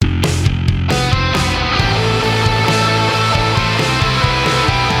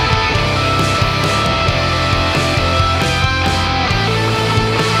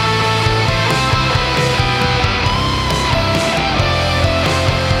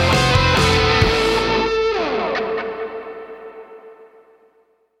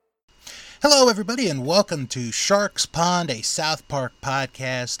everybody, and welcome to Sharks Pond, a South Park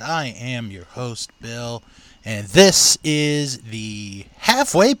podcast. I am your host, Bill, and this is the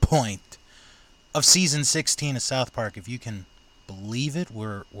halfway point of Season 16 of South Park. If you can believe it,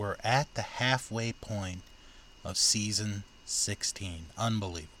 we're at the halfway point of Season 16.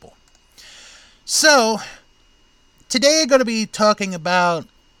 Unbelievable. So, today I'm going to be talking about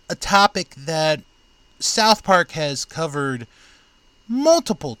a topic that South Park has covered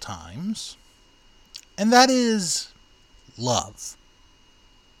multiple times, and that is love.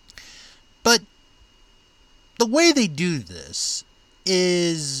 But the way they do this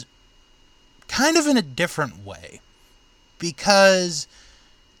is kind of in a different way, because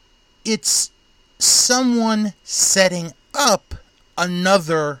it's someone setting up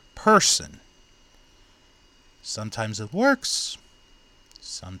another person. Sometimes it works,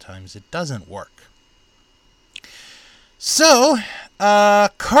 sometimes it doesn't work. So,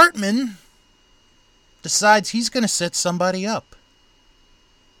 Cartman decides he's going to set somebody up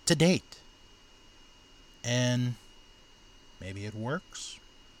to date. And maybe it works,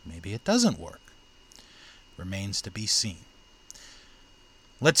 maybe it doesn't work. Remains to be seen.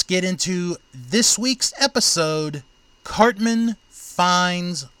 Let's get into this week's episode, Cartman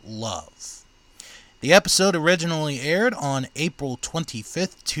Finds Love. The episode originally aired on April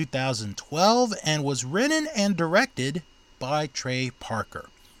 25th, 2012, and was written and directed by Trey Parker.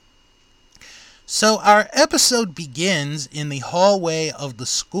 So our episode begins in the hallway of the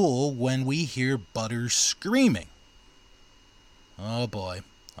school when we hear Butters screaming. Oh boy,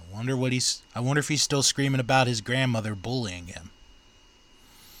 I wonder if he's still screaming about his grandmother bullying him.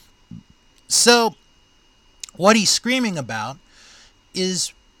 So, what he's screaming about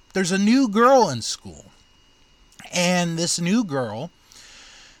is there's a new girl in school, and this new girl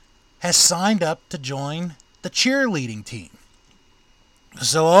has signed up to join the cheerleading team.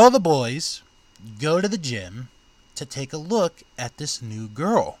 So all the boys go to the gym to take a look at this new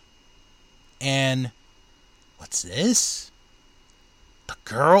girl. And what's this? The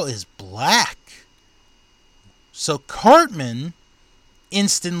girl is black. So Cartman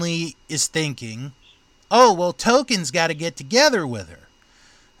instantly is thinking, oh, well, Token's got to get together with her.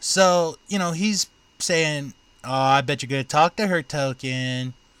 So, he's saying, oh, I bet you're going to talk to her,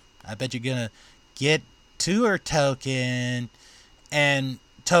 Token. I bet you're going to get to her, Token. And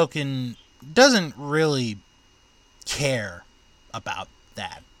Token doesn't really care about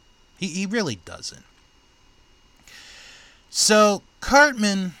that. He really doesn't. So,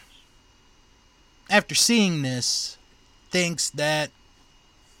 Cartman, after seeing this, thinks that,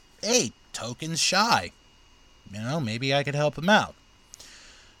 hey, Token's shy. Maybe I could help him out.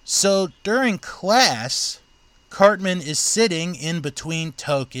 So, during class, Cartman is sitting in between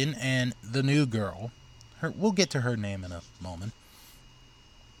Token and the new girl. We'll get to her name in a moment.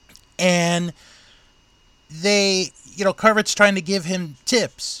 And Cartman's trying to give him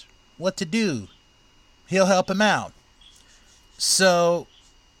tips, what to do. He'll help him out. So,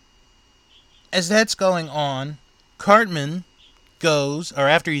 as that's going on, Cartman goes, or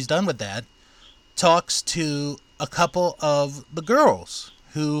after he's done with that, talks to a couple of the girls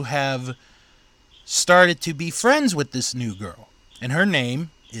who have started to be friends with this new girl. And her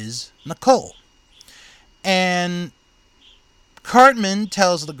name is Nicole. And Cartman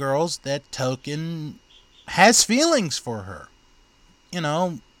tells the girls that Token has feelings for her.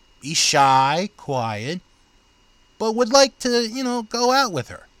 He's shy, quiet, but would like to, go out with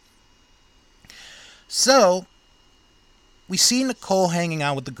her. So, we see Nicole hanging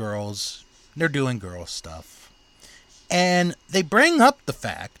out with the girls. They're doing girl stuff. And they bring up the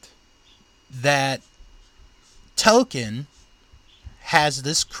fact that Token has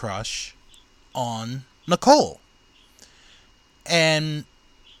this crush on Nicole. And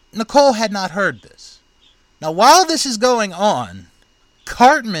Nicole had not heard this. Now, while this is going on,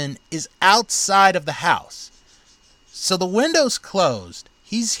 Cartman is outside of the house. So the window's closed.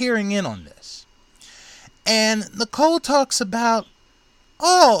 He's hearing in on this. And Nicole talks about,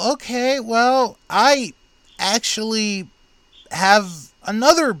 oh, okay, well, I actually have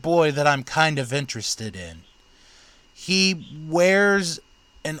another boy that I'm kind of interested in. He wears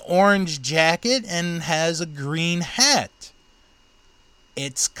an orange jacket and has a green hat.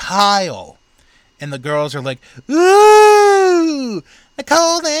 It's Kyle. And the girls are like, ooh,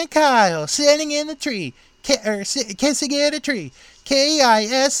 Nicole and Kyle sitting in a tree, kissing in a tree,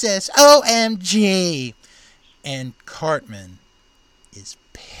 KISSOMG. And Cartman is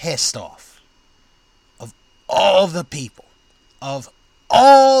pissed off. Of all the people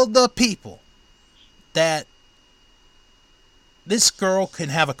that this girl can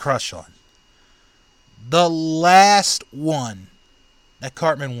have a crush on, the last one that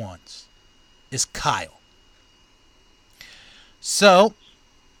Cartman wants is Kyle. So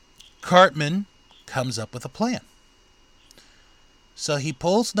Cartman comes up with a plan. So he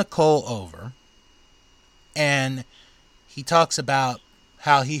pulls Nicole over and he talks about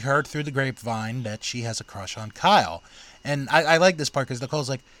how he heard through the grapevine that she has a crush on Kyle. And I like this part because Nicole's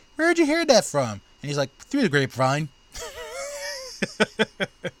like, "Where'd you hear that from?" And he's like, "Through the grapevine."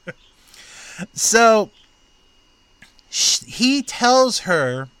 So he tells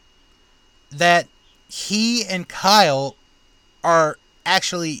her that he and Kyle are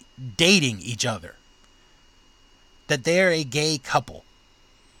actually dating each other, that they're a gay couple,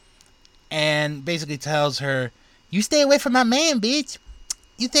 and basically tells her, "You stay away from my man, bitch.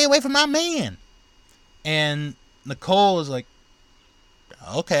 You stay away from my man." And Nicole is like,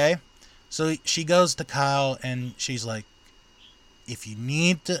 "Okay." So she goes to Kyle and she's like, "If you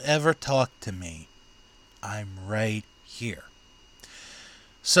need to ever talk to me, I'm right here."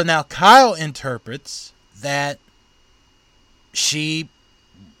 So now Kyle interprets that she,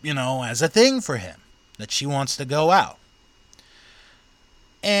 has a thing for him, that she wants to go out.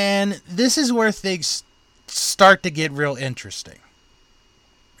 And this is where things start to get real interesting.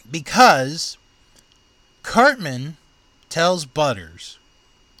 Because Cartman tells Butters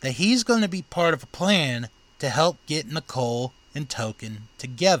that he's going to be part of a plan to help get Nicole and Token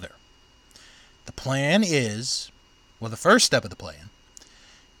together. The plan is, the first step of the plan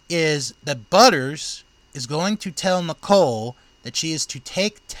is that Butters is going to tell Nicole that she is to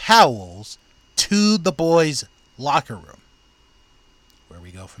take towels to the boys' locker room. Where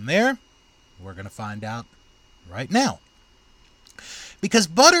we go from there, we're going to find out right now. Because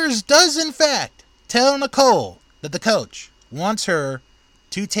Butters does, in fact, tell Nicole that the coach wants her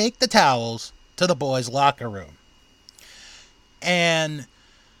to take the towels to the boys' locker room. And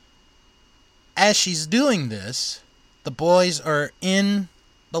as she's doing this, the boys are in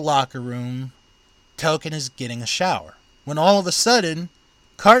the locker room. Token is getting a shower. When all of a sudden,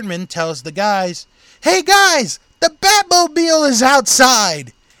 Cartman tells the guys, "Hey guys, the Batmobile is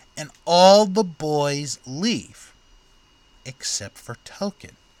outside!" And all the boys leave, except for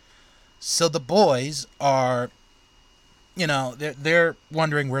Token. So the boys are, they're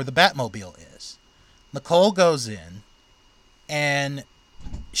wondering where the Batmobile is. Nicole goes in, and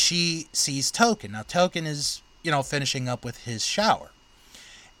she sees Token. Now Token is, finishing up with his shower.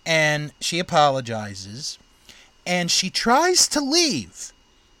 And she apologizes, and she tries to leave,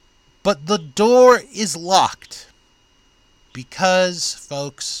 but the door is locked. Because,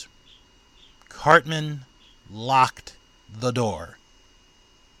 folks, Cartman locked the door.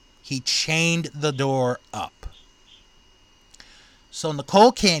 He chained the door up. So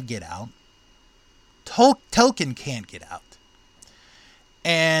Nicole can't get out. Token can't get out.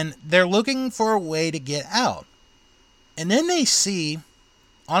 And they're looking for a way to get out. And then they see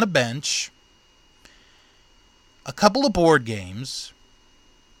on a bench a couple of board games,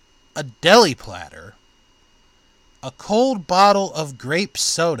 a deli platter, a cold bottle of grape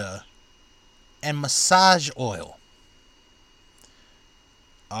soda, and massage oil.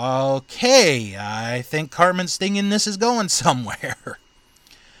 Okay, I think Cartman's thinking this is going somewhere.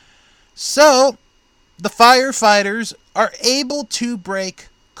 So, the firefighters are able to break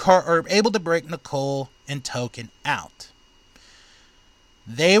Nicole and Token out.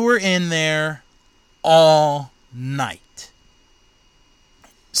 They were in there all night.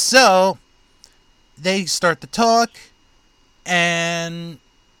 So, they start to talk, and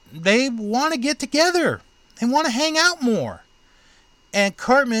they want to get together. They want to hang out more. And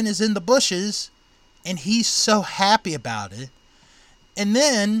Cartman is in the bushes, and he's so happy about it. And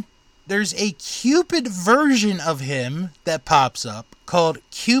then there's a Cupid version of him that pops up called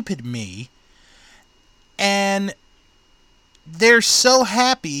Cupid Me. And they're so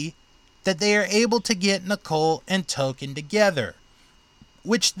happy that they are able to get Nicole and Token together.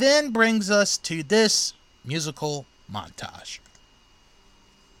 Which then brings us to this musical montage.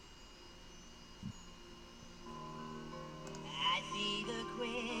 I see the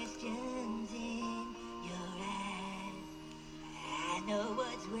questions in your eyes. I know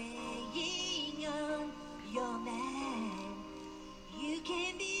what's weighing on your mind. You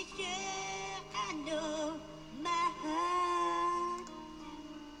can be sure I know my heart.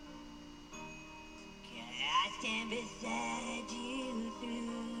 I stand beside you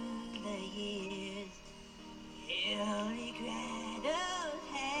through the years. You only cry those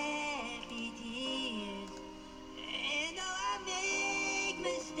happy tears. And though I make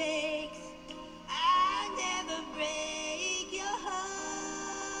mistakes, I'll never break your heart.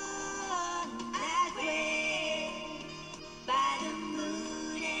 I swear by the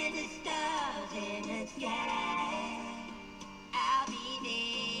moon and the stars in the sky, I'll be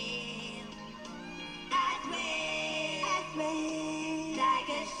there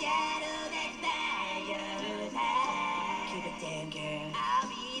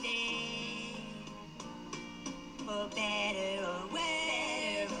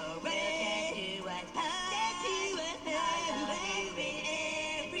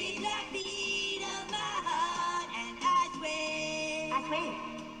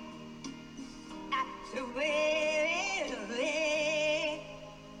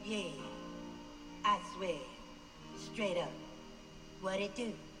Yeah, I swear, straight up, what it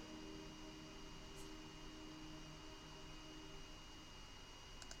do?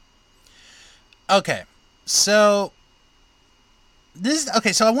 Okay, so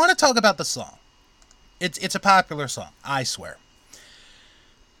so I want to talk about the song. It's a popular song, I swear.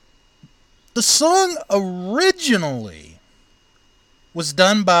 The song originally was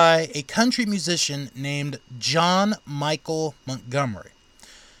done by a country musician named John Michael Montgomery.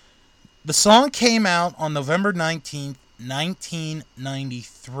 The song came out on November 19th,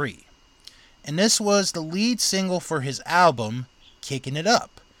 1993. And this was the lead single for his album, Kicking It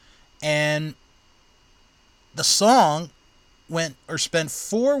Up. And the song spent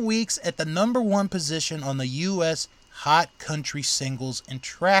 4 weeks at the number one position on the U.S. Hot Country Singles and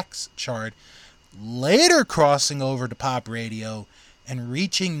Tracks chart, later crossing over to pop radio and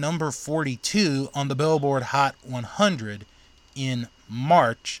reaching number 42 on the Billboard Hot 100 in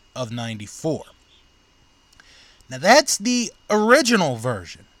March of 94. Now that's the original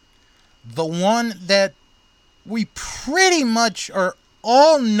version, the one that we pretty much are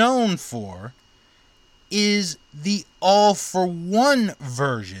all known for is the All for One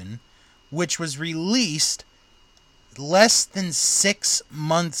version, which was released less than 6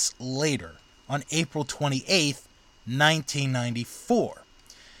 months later on April 28th, 1994.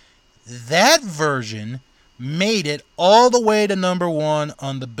 That version made it all the way to number one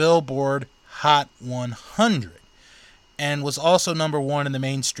on the Billboard Hot 100 and was also number one in the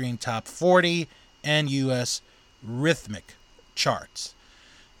mainstream top 40 and U.S. rhythmic charts.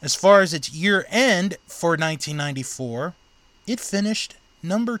 As far as its year end for 1994, it finished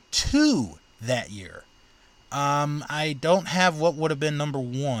number 2 that year. I don't have what would have been number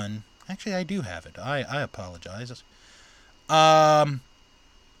 1. Actually, I do have it. I apologize.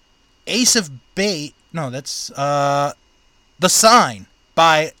 Ace of Base. No, that's The Sign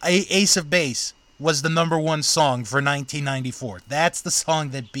by Ace of Base was the number 1 song for 1994. That's the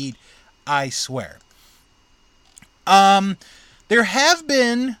song that beat I Swear. There have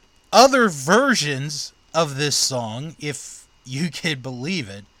been other versions of this song, if you could believe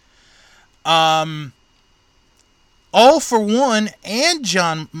it. All for One and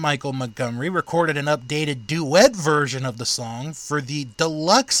John Michael Montgomery recorded an updated duet version of the song for the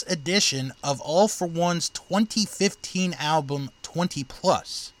deluxe edition of All for One's 2015 album 20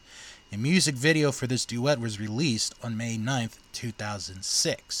 Plus. A music video for this duet was released on May 9th,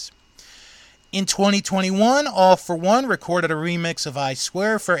 2006. In 2021, All for One recorded a remix of I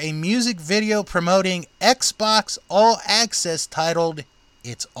Swear for a music video promoting Xbox All Access titled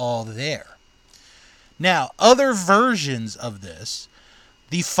It's All There. Now, other versions of this,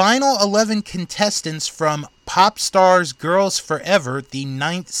 the final 11 contestants from Pop Stars Girls Forever, the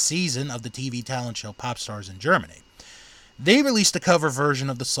 9th season of the TV talent show Pop Stars in Germany, they released a cover version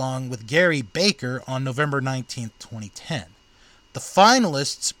of the song with Gary Baker on November 19th, 2010. The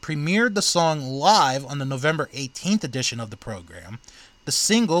finalists premiered the song live on the November 18th edition of the program. The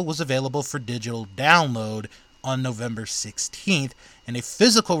single was available for digital download on November 16th, and a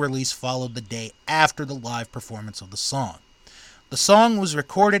physical release followed the day after the live performance of the song. The song was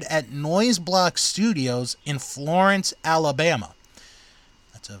recorded at Noise Block Studios in Florence, Alabama.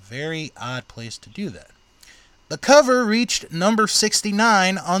 That's a very odd place to do that. The cover reached number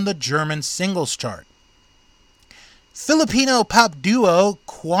 69 on the German singles chart. Filipino pop duo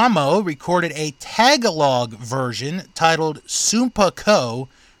Cuomo recorded a Tagalog version titled Sumpa Ko,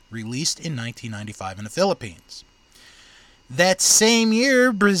 released in 1995 in the Philippines. That same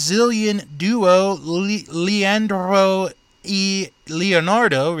year, Brazilian duo Leandro e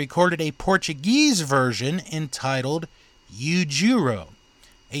Leonardo recorded a Portuguese version entitled You Juro.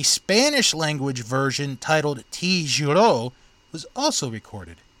 A Spanish language version titled Te Juro was also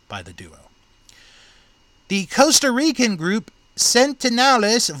recorded by the duo. The Costa Rican group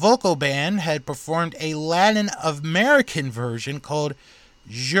Centenales Vocal Band had performed a Latin American version called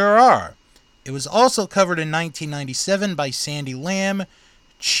Jurar. It was also covered in 1997 by Sandy Lamb,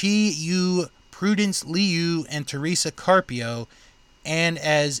 Chi Yu, Prudence Liu, and Teresa Carpio, and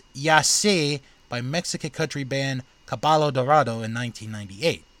as Ya Sé by Mexican country band Caballo Dorado in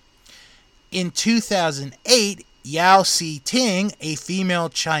 1998. In 2008, Yao Si Ting, a female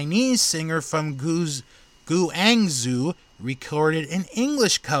Chinese singer from Guangzhou, recorded an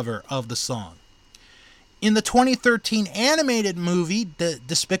English cover of the song. In the 2013 animated movie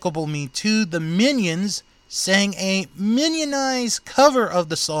Despicable Me 2, the Minions sang a Minionized cover of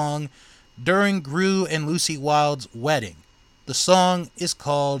the song during Gru and Lucy Wilde's wedding. The song is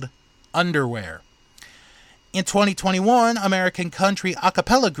called Underwear. In 2021, American country a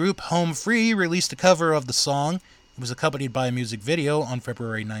cappella group Home Free released a cover of the song. It was accompanied by a music video on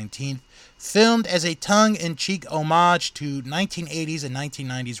February 19th, filmed as a tongue-in-cheek homage to 1980s and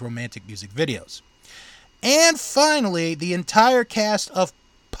 1990s romantic music videos. And finally, the entire cast of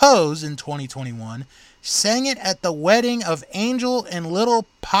Pose in 2021 sang it at the wedding of Angel and Little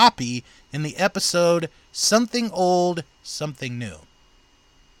Poppy in the episode Something Old, Something New.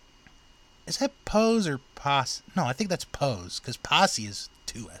 Is that Pose or Posse? No, I think that's Pose, because Posse is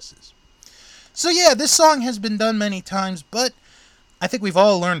 2 S's. So yeah, this song has been done many times, but I think we've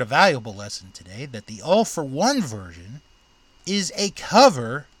all learned a valuable lesson today, that the All for One version is a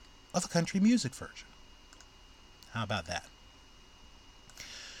cover of a country music version. How about that?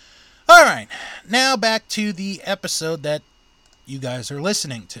 Alright, now back to the episode that you guys are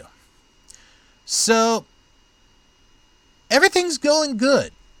listening to. So, everything's going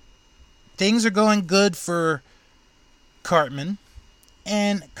good. Things are going good for Cartman.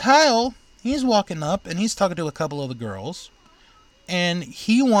 And Kyle, he's walking up and he's talking to a couple of the girls. And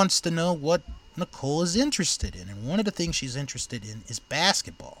he wants to know what Nicole is interested in. And one of the things she's interested in is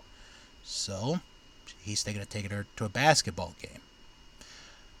basketball. So, he's thinking of taking her to a basketball game.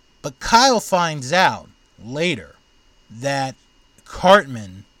 But Kyle finds out later that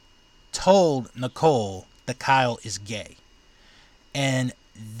Cartman told Nicole that Kyle is gay. And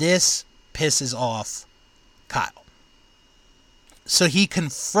this pisses off Kyle. So he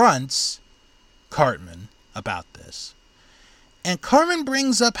confronts Cartman about this. And Cartman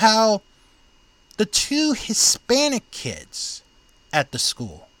brings up how the 2 Hispanic kids at the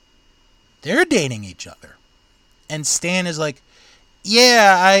school, they're dating each other. And Stan is like,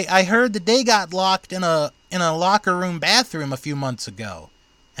 yeah, I heard that they got locked in a locker room bathroom a few months ago.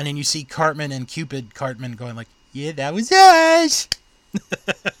 And then you see Cartman and Cupid Cartman going like, yeah, that was us.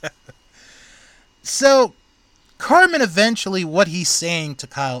 So, Cartman eventually, what he's saying to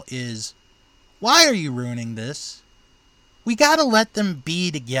Kyle is, why are you ruining this? We gotta let them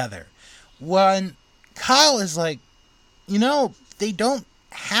be together. When Kyle is like, they don't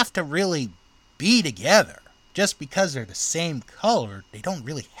have to really be together. Just because they're the same color, they don't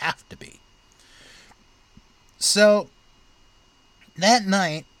really have to be. So, that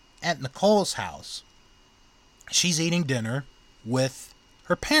night at Nicole's house, she's eating dinner with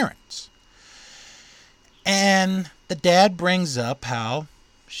her parents. And the dad brings up how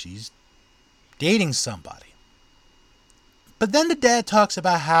she's dating somebody. But then the dad talks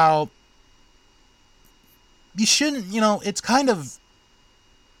about how you shouldn't, it's kind of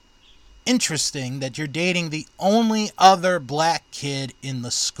interesting that you're dating the only other black kid in the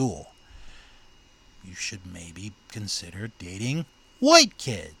school. You should maybe consider dating white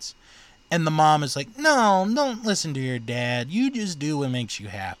kids. And the mom is like, no, don't listen to your dad. You just do what makes you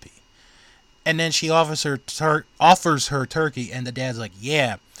happy. And then she offers her turkey, and the dad's like,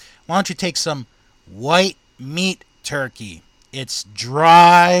 yeah, why don't you take some white meat turkey? It's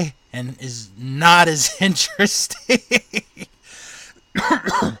dry and is not as interesting.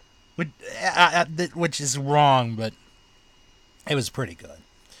 Which is wrong, but it was pretty good.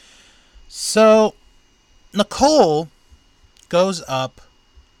 So, Nicole goes up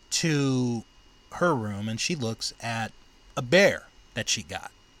to her room and she looks at a bear that she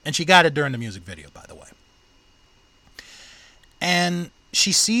got. And she got it during the music video, by the way. And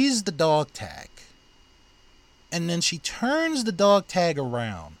she sees the dog tag. And then she turns the dog tag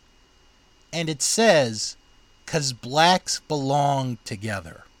around. And it says, 'cause blacks belong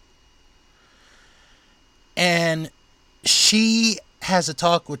together. And she has a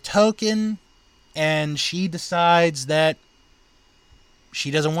talk with Token, and she decides that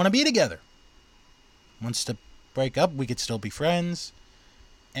she doesn't want to be together. Wants to break up, we could still be friends,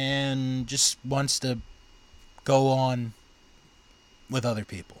 and just wants to go on with other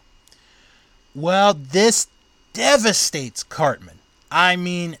people. Well, this devastates Cartman. I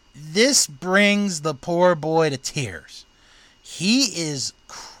mean, this brings the poor boy to tears. He is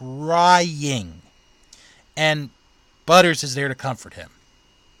crying. And Butters is there to comfort him.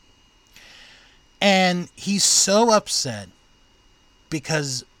 And he's so upset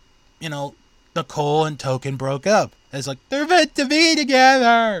because, Nicole and Token broke up. It's like, they're meant to be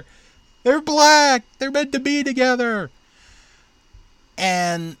together. They're black. They're meant to be together.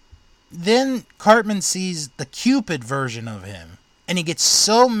 And then Cartman sees the Cupid version of him. And he gets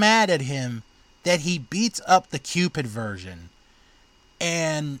so mad at him that he beats up the Cupid version.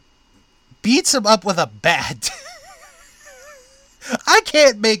 And beats him up with a bat. I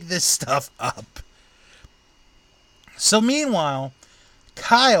can't make this stuff up. So meanwhile,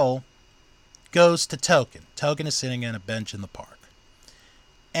 Kyle goes to Token. Token is sitting on a bench in the park.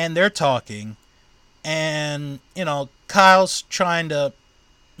 And they're talking. And, Kyle's trying to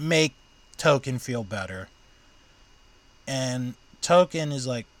make Token feel better. And Token is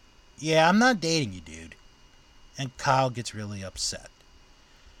like, yeah, I'm not dating you, dude. And Kyle gets really upset.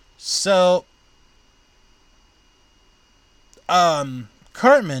 So,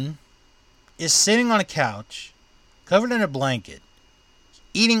 Cartman is sitting on a couch, covered in a blanket,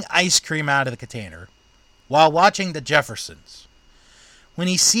 eating ice cream out of the container, while watching The Jeffersons, when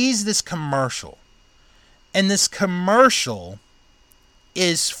he sees this commercial. And this commercial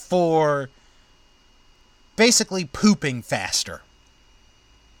is for basically pooping faster.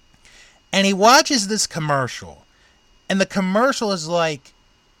 And he watches this commercial, and the commercial is like,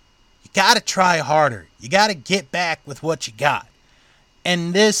 you gotta try harder. You gotta get back with what you got.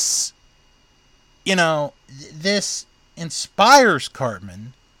 And this, this inspires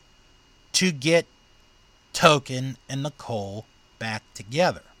Cartman to get Token and Nicole back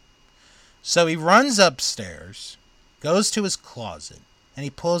together. So he runs upstairs, goes to his closet, and he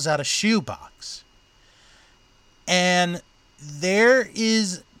pulls out a shoebox. And there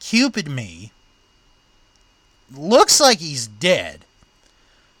is Cupid Me. Looks like he's dead.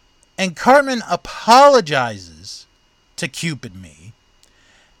 And Cartman apologizes to Cupid Me.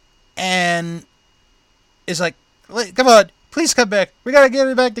 And is like, come on, please come back. We gotta get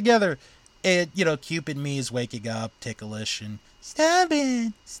it back together. And, Cupid Me is waking up, ticklish, and stop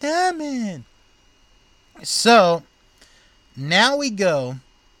it. So, now we go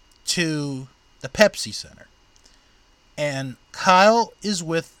to the Pepsi Center. And Kyle is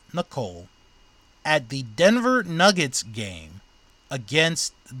with Nicole at the Denver Nuggets game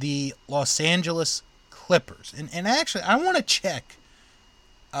against the Los Angeles Clippers. And actually, I want to check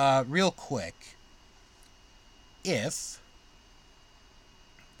real quick if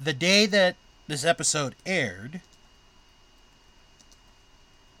the day that this episode aired,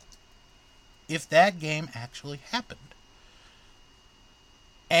 if that game actually happened.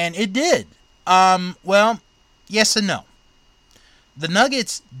 And it did. Well, yes and no. The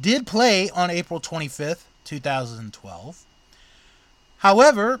Nuggets did play on April 25th, 2012.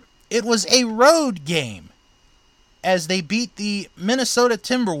 However, it was a road game as they beat the Minnesota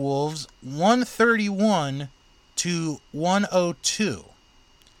Timberwolves 131 to 102.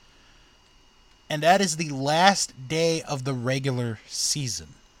 And that is the last day of the regular season.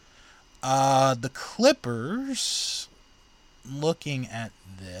 The Clippers, looking at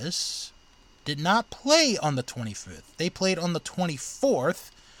this, did not play on the 25th. They played on the 24th,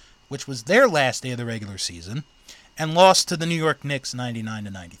 which was their last day of the regular season, and lost to the New York Knicks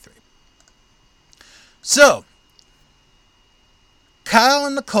 99-93. So, Kyle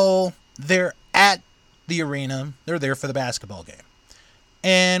and Nicole, they're at the arena. They're there for the basketball game.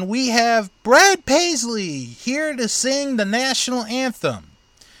 And we have Brad Paisley here to sing the national anthem.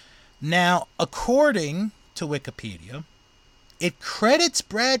 Now, according to Wikipedia, it credits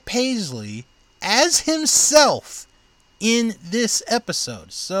Brad Paisley as himself in this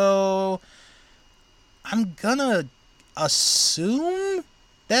episode. So, I'm gonna assume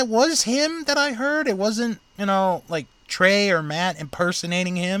that was him that I heard. It wasn't, like Trey or Matt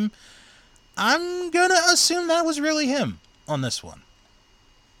impersonating him. I'm gonna assume that was really him on this one.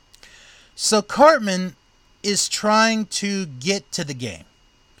 So, Cartman is trying to get to the game.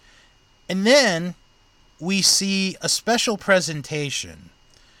 And then we see a special presentation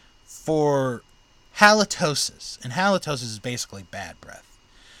for halitosis. And halitosis is basically bad breath.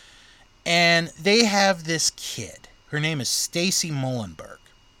 And they have this kid. Her name is Stacy Mullenberg.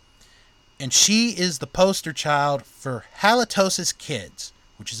 And she is the poster child for Halitosis Kids,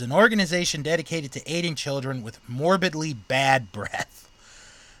 which is an organization dedicated to aiding children with morbidly bad breath.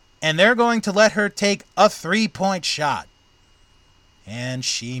 And they're going to let her take a 3-point shot. And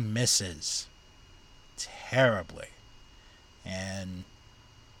she misses terribly. And,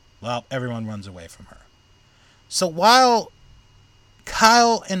 well, everyone runs away from her. So while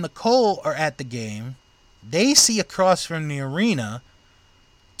Kyle and Nicole are at the game, they see across from the arena,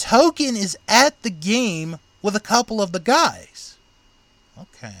 Token is at the game with a couple of the guys.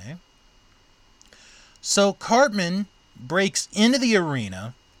 Okay. So Cartman breaks into the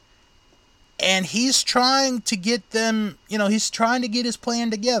arena, and he's trying to get them, he's trying to get his plan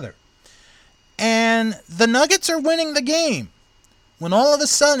together. And the Nuggets are winning the game. When all of a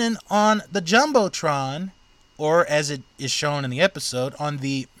sudden, on the Jumbotron, or as it is shown in the episode, on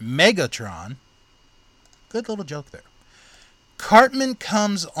the Megatron, good little joke there, Cartman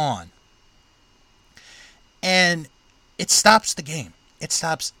comes on. And it stops the game. It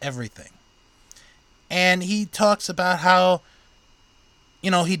stops everything. And he talks about how,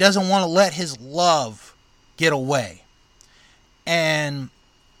 he doesn't want to let his love get away. And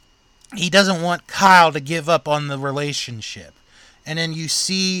he doesn't want Kyle to give up on the relationship. And then you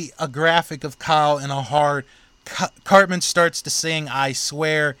see a graphic of Kyle in a heart. Cartman starts to sing I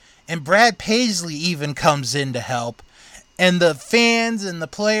Swear, and Brad Paisley even comes in to help. And the fans and the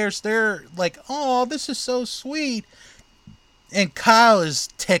players, they're like, oh, this is so sweet. And Kyle is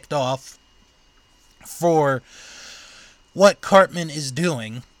ticked off for what Cartman is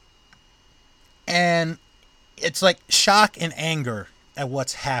doing. And it's like shock and anger at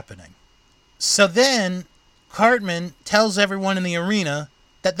what's happening. So then Cartman tells everyone in the arena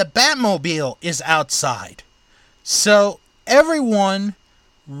that the Batmobile is outside. So everyone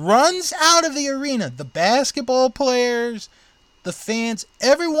runs out of the arena. The basketball players, the fans,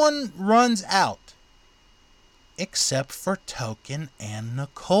 everyone runs out. Except for Token and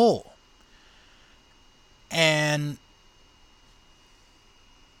Nicole. And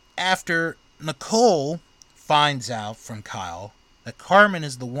after Nicole finds out from Kyle that Cartman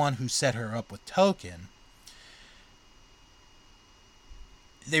is the one who set her up with Token,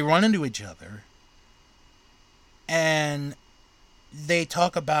 they run into each other and they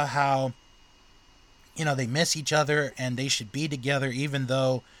talk about how, they miss each other and they should be together even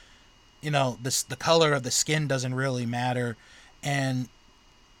though, the color of the skin doesn't really matter. And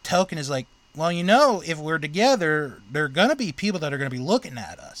Token is like, well, if we're together, there are going to be people that are going to be looking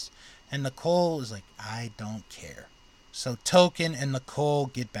at us. And Nicole is like, I don't care. So Token and Nicole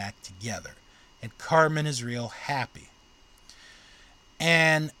get back together. And Cartman is real happy.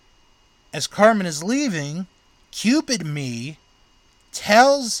 And as Cartman is leaving, Cupid Me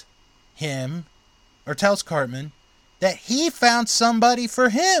tells Cartman that he found somebody for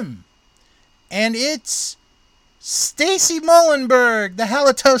him. And it's Stacy Mullenberg, the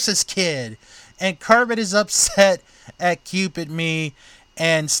halitosis kid. And Cartman is upset at Cupid Me.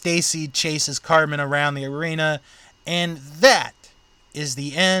 And Stacy chases Cartman around the arena. And that is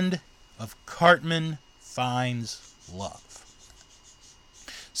the end of Cartman Finds Love.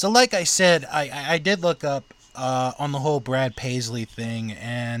 So like I said, I did look up on the whole Brad Paisley thing.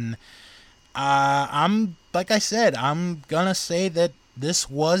 And I'm gonna say that this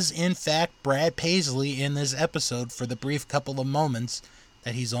was in fact Brad Paisley in this episode for the brief couple of moments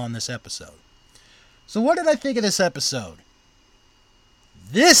that he's on this episode. So what did I think of this episode?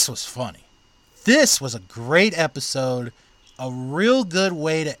 This was funny. This was a great episode. A real good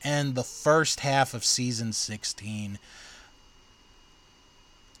way to end the first half of season 16.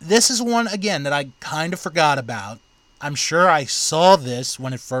 This is one, again, that I kind of forgot about. I'm sure I saw this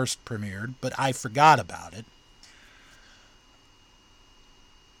when it first premiered, but I forgot about it.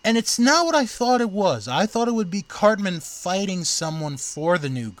 And it's not what I thought it was. I thought it would be Cartman fighting someone for the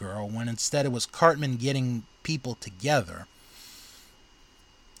new girl, when instead it was Cartman getting people together.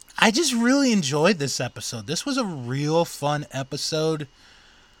 I just really enjoyed this episode. This was a real fun episode.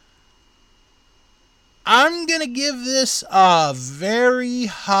 I'm going to give this a very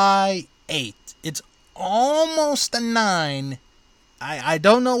high 8. It's almost a 9. I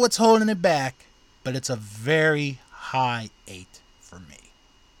don't know what's holding it back, but it's a very high 8 for me.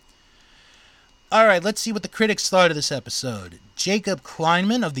 Alright, let's see what the critics thought of this episode. Jacob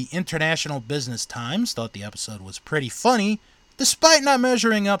Kleinman of the International Business Times thought the episode was pretty funny, despite not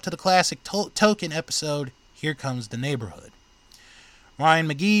measuring up to the classic Token episode, Here Comes the Neighborhood. Ryan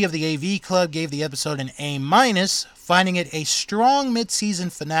McGee of the AV Club gave the episode an A-, finding it a strong mid-season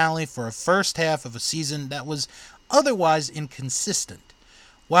finale for a first half of a season that was otherwise inconsistent.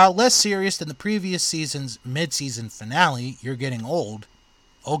 While less serious than the previous season's mid-season finale, You're Getting Old.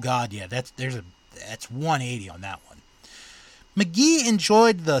 Oh god, yeah, that's 180 on that one. McGee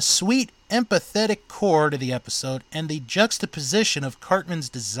enjoyed the sweet, empathetic core to the episode and the juxtaposition of Cartman's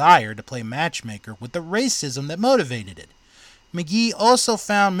desire to play matchmaker with the racism that motivated it. McGee also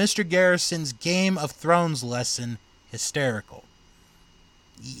found Mr. Garrison's Game of Thrones lesson hysterical.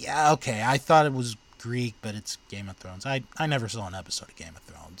 Yeah, okay, I thought it was Greek, but it's Game of Thrones. I never saw an episode of Game of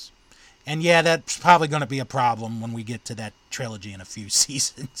Thrones. And yeah, that's probably going to be a problem when we get to that trilogy in a few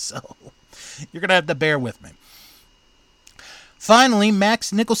seasons, so you're going to have to bear with me. Finally,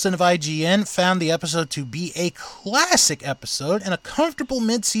 Max Nicholson of IGN found the episode to be a classic episode and a comfortable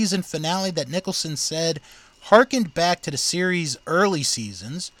mid-season finale that Nicholson said harkened back to the series' early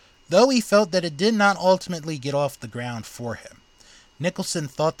seasons, though he felt that it did not ultimately get off the ground for him. Nicholson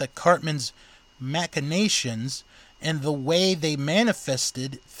thought that Cartman's machinations and the way they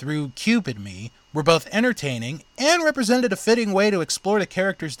manifested through Cupid Me were both entertaining and represented a fitting way to explore the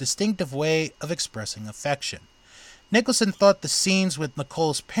character's distinctive way of expressing affection. Nicholson thought the scenes with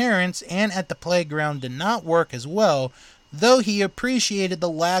Nicole's parents and at the playground did not work as well, though he appreciated the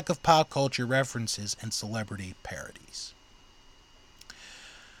lack of pop culture references and celebrity parodies.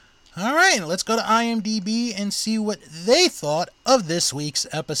 All right, let's go to IMDb and see what they thought of this week's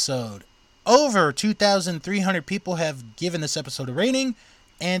episode. Over 2,300 people have given this episode a rating,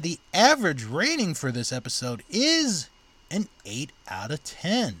 and the average rating for this episode is an 8 out of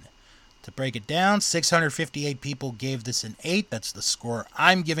 10. To break it down, 658 people gave this an 8. That's the score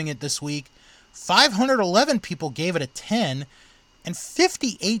I'm giving it this week. 511 people gave it a 10, and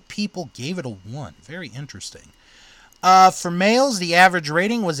 58 people gave it a 1. Very interesting. For males, the average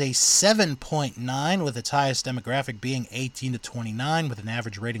rating was a 7.9, with its highest demographic being 18 to 29, with an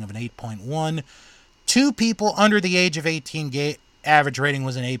average rating of an 8.1. 2 people under the age of 18 average rating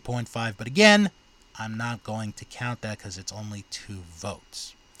was an 8.5, but again, I'm not going to count that because it's only 2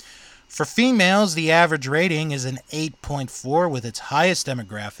 votes. For females, the average rating is an 8.4, with its highest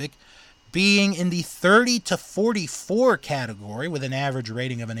demographic being in the 30 to 44 category, with an average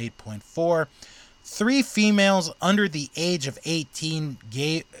rating of an 8.4. 3 females under the age of 18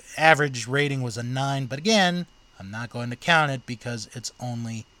 average rating was a 9, but again, I'm not going to count it because it's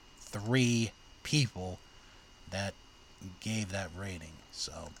only 3 people that gave that rating.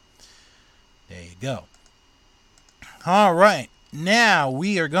 So, there you go. All right, now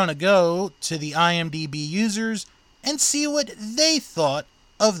we are going to go to the IMDb users and see what they thought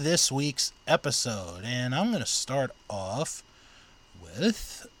of this week's episode. And I'm going to start off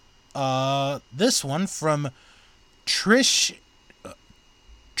with this one from Tristan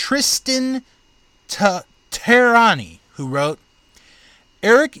Terrani, who wrote,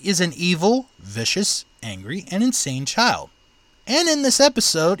 Eric is an evil, vicious, angry, and insane child. And in this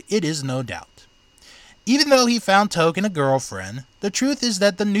episode, it is no doubt. Even though he found Token a girlfriend, the truth is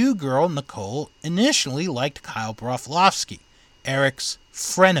that the new girl, Nicole, initially liked Kyle Broflovsky, Eric's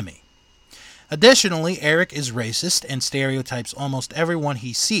frenemy. Additionally, Eric is racist and stereotypes almost everyone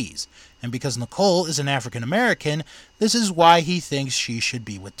he sees, and because Nicole is an African American, this is why he thinks she should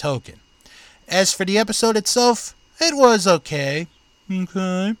be with Token. As for the episode itself, it was okay.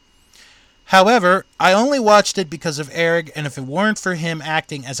 However, I only watched it because of Eric, and if it weren't for him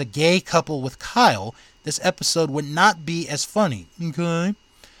acting as a gay couple with Kyle, this episode would not be as funny.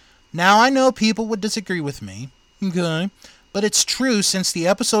 Now I know people would disagree with me. But it's true, since the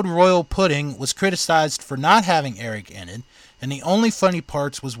episode Royal Pudding was criticized for not having Eric in it, and the only funny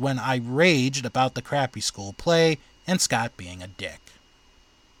parts was when I raged about the crappy school play and Scott being a dick.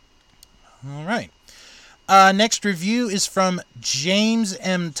 Alright. Next review is from James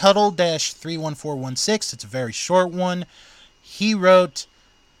M. Tuttle-31416. It's a very short one. He wrote,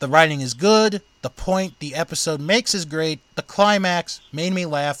 the writing is good, the point the episode makes is great, the climax made me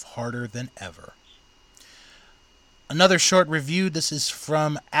laugh harder than ever. Another short review, this is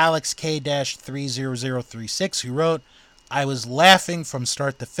from Alex K-30036, who wrote, I was laughing from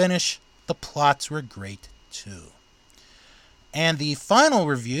start to finish. The plots were great, too. And the final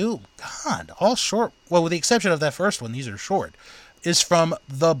review, God, all short, well, with the exception of that first one, these are short, is from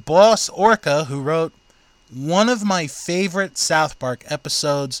The Boss Orca, who wrote, one of my favorite South Park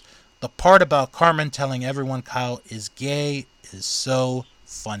episodes. The part about Cartman telling everyone Kyle is gay is so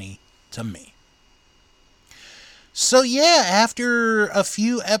funny to me. So yeah, after a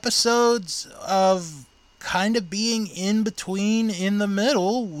few episodes of kind of being in between, in the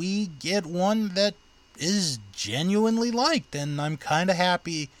middle, we get one that is genuinely liked, and I'm kind of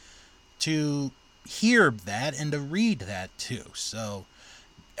happy to hear that and to read that too. So,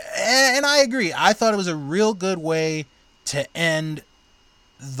 and I agree, I thought it was a real good way to end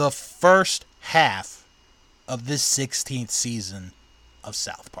the first half of this 16th season of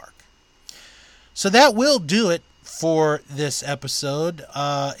South Park. So that will do it for this episode.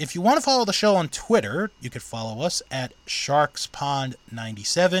 If you want to follow the show on Twitter, you could follow us at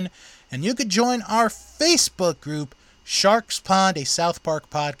SharksPond97, and you could join our Facebook group, Sharks Pond, a South Park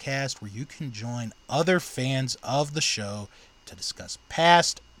podcast, where you can join other fans of the show to discuss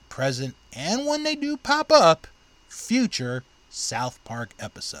past, present, and when they do pop up, future South Park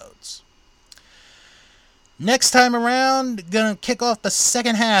episodes. Next time around, gonna kick off the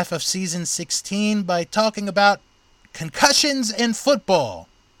second half of season 16 by talking about concussions and football,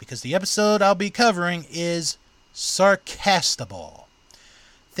 because the episode I'll be covering is Sarcastaball.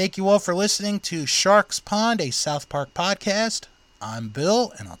 Thank you all for listening to Sharks Pond, a South Park podcast. I'm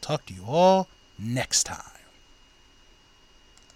Bill, and I'll talk to you all next time.